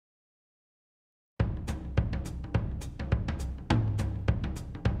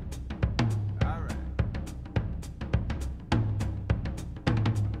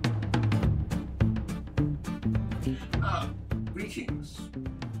Greetings!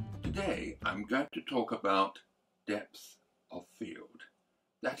 Today I'm going to talk about depth of field.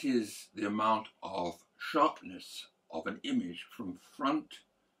 That is the amount of sharpness of an image from front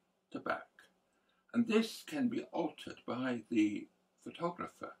to back. And this can be altered by the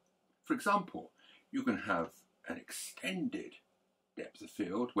photographer. For example, you can have an extended depth of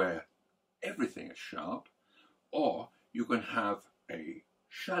field where everything is sharp, or you can have a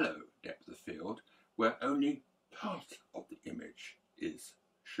shallow depth of field where only part of the image is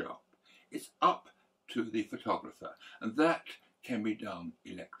sharp. It's up to the photographer, and that can be done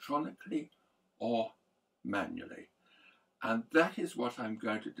electronically or manually. And that is what I'm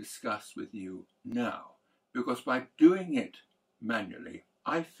going to discuss with you now, because by doing it manually,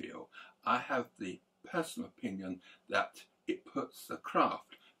 I feel I have the personal opinion that it puts the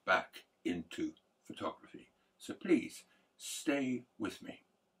craft back into photography. So please stay with me.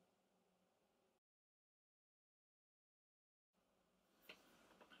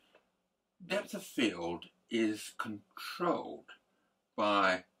 Depth of field is controlled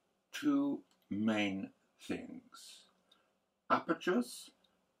by two main things: apertures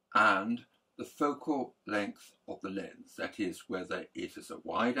and the focal length of the lens, that is, whether it is a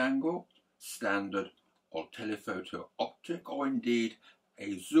wide angle, standard or telephoto optic, or indeed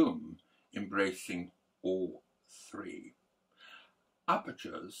a zoom embracing all three.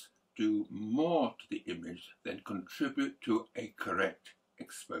 Apertures do more to the image than contribute to a correct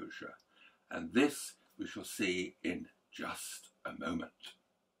exposure, and this we shall see in just a moment.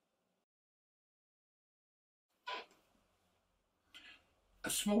 A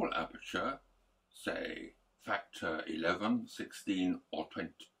small aperture, say factor 11, 16 or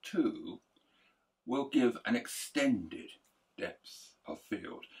 22, will give an extended depth of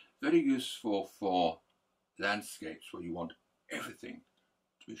field, very useful for landscapes where you want everything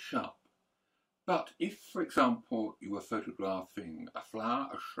to be sharp. But if, for example, you were photographing a flower,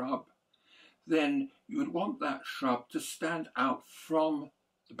 a shrub, then you would want that shrub to stand out from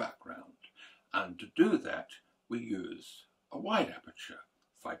the background. And to do that, we use a wide aperture,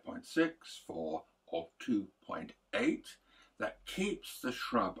 5.6, 4 or 2.8, that keeps the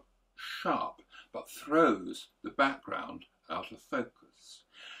shrub sharp but throws the background out of focus.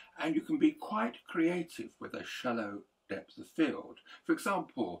 And you can be quite creative with a shallow depth of field. For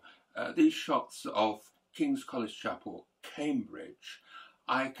example, these shots of King's College Chapel, Cambridge,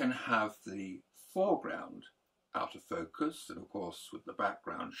 I can have the foreground out of focus, and of course with the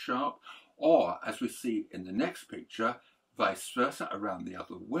background sharp, or as we see in the next picture, vice versa, around the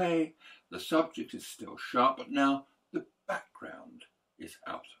other way. The subject is still sharp, but now the background is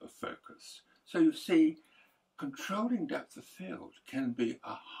out of focus. So you see, controlling depth of field can be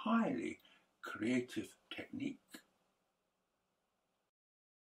a highly creative technique.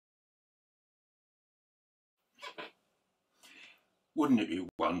 Wouldn't it be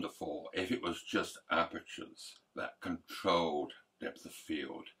wonderful if it was just apertures that controlled depth of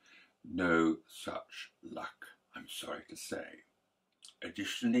field? No such luck, I'm sorry to say.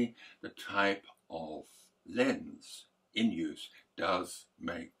 Additionally, the type of lens in use does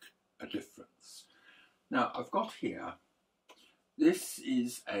make a difference. Now, I've got here, this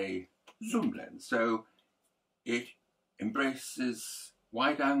is a zoom lens, so it embraces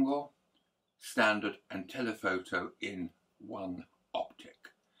wide angle, standard and telephoto in one optic.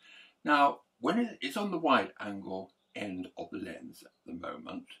 Now, when it's on the wide angle end of the lens at the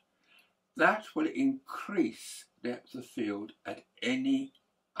moment, that will increase depth of field at any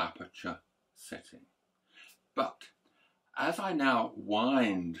aperture setting. But as I now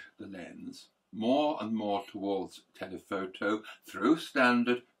wind the lens more and more towards telephoto, through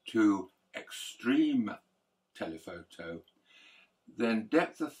standard to extreme telephoto, then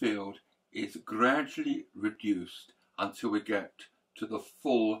depth of field is gradually reduced until we get to the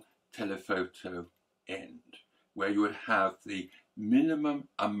full telephoto end, where you would have the minimum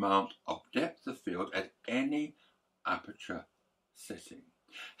amount of depth of field at any aperture setting.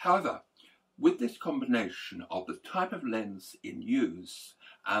 However, with this combination of the type of lens in use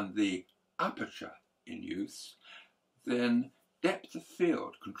and the aperture in use, then depth of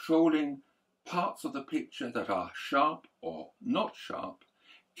field, controlling parts of the picture that are sharp or not sharp,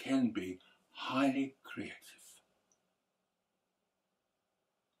 can be highly creative.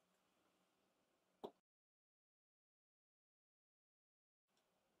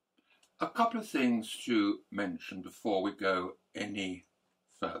 A couple of things to mention before we go any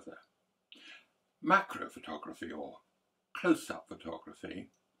further. Macro photography or close-up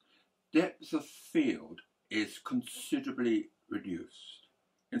photography, depth of field is considerably reduced.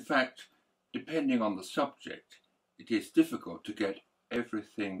 In fact, depending on the subject, it is difficult to get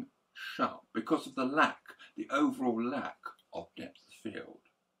everything sharp because of the overall lack of depth of field.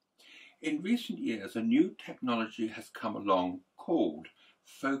 In recent years, a new technology has come along called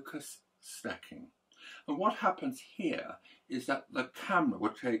focus stacking. And what happens here is that the camera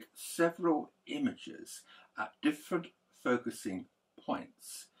will take several images at different focusing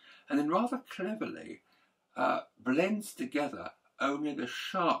points and then rather cleverly blends together only the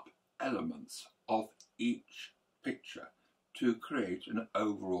sharp elements of each picture to create an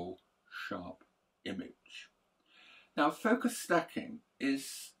overall sharp image. Now, focus stacking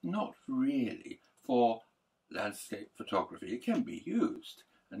is not really for landscape photography. It can be used,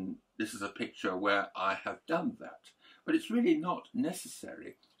 and this is a picture where I have done that, but it's really not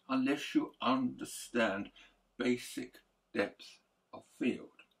necessary unless you understand basic depth of field.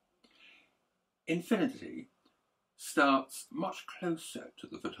 Infinity starts much closer to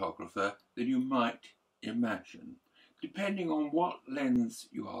the photographer than you might imagine. Depending on what lens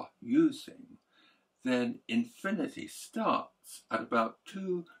you are using, then infinity starts at about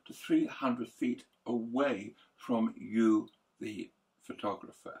 200 to 300 feet away from you, the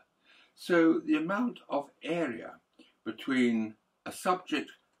photographer. So the amount of area between a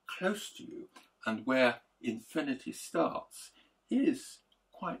subject close to you and where infinity starts is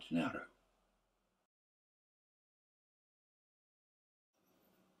quite narrow.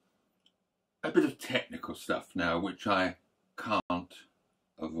 A bit of technical stuff now, which I can't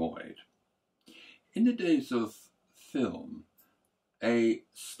avoid. In the days of film, a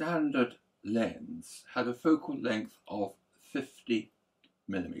standard lens had a focal length of 50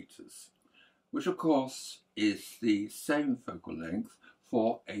 millimeters, which of course is the same focal length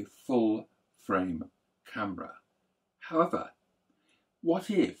for a full frame camera. However, what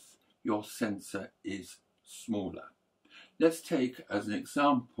if your sensor is smaller? Let's take as an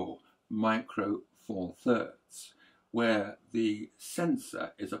example micro four thirds, where the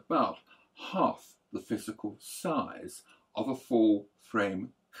sensor is about half the physical size of a full frame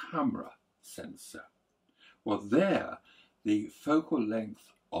camera sensor. Well, there the focal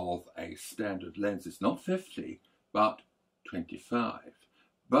length of a standard lens is not 50 but 25,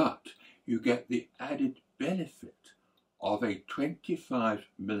 but you get the added benefit of a 25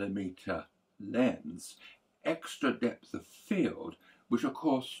 millimeter lens, extra depth of field, which of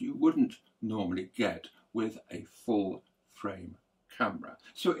course you wouldn't normally get with a full frame camera.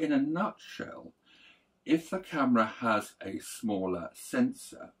 So in a nutshell, if the camera has a smaller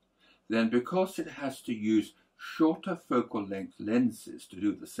sensor, then because it has to use shorter focal length lenses to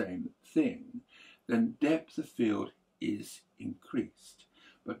do the same thing, then depth of field is increased.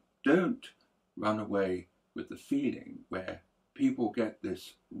 But don't run away with the feeling where people get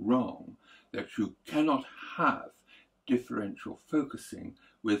this wrong, that you cannot have differential focusing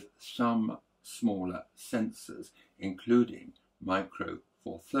with some smaller sensors, including micro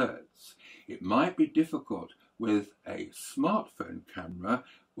four thirds. It might be difficult with a smartphone camera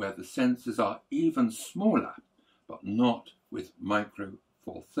where the sensors are even smaller, but not with micro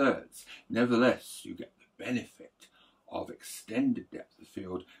four thirds. Nevertheless, you get the benefit of extended depth of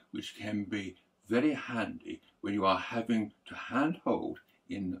field, which can be very handy when you are having to handhold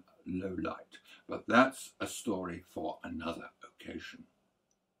in low light. But that's a story for another occasion.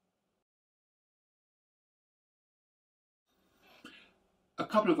 A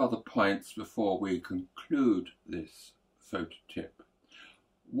couple of other points before we conclude this photo tip.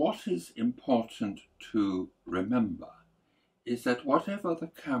 What is important to remember is that whatever the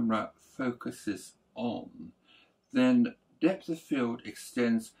camera focuses on, then depth of field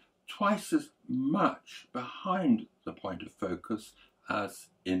extends twice as much behind the point of focus as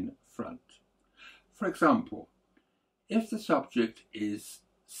in front. For example, if the subject is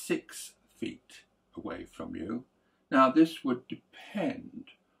 6 feet away from you, now this would depend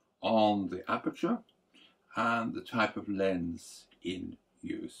on the aperture and the type of lens in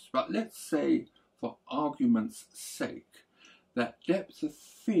use. But let's say, for argument's sake, that depth of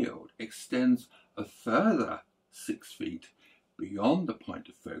field extends a further 6 feet beyond the point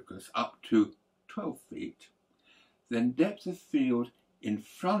of focus up to 12 feet, then depth of field in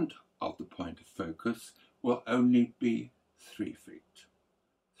front of the point of focus will only be 3 feet.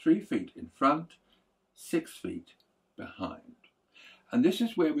 3 feet in front, 6 feet behind. And this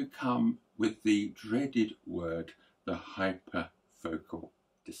is where we come with the dreaded word, the hyperfocal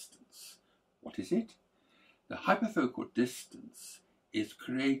distance. What is it? The hyperfocal distance is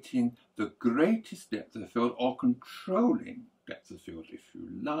creating the greatest depth of field, or controlling depth of field if you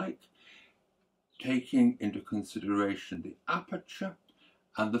like, taking into consideration the aperture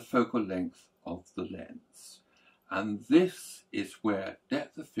and the focal length of the lens. And this is where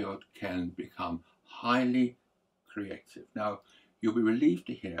depth of field can become highly creative. Now, you'll be relieved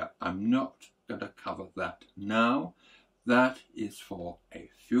to hear I'm not going to cover that now. that is for a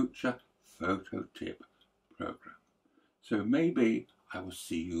future photo tip program. So maybe I will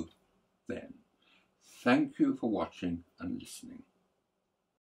see you then. Thank you for watching and listening.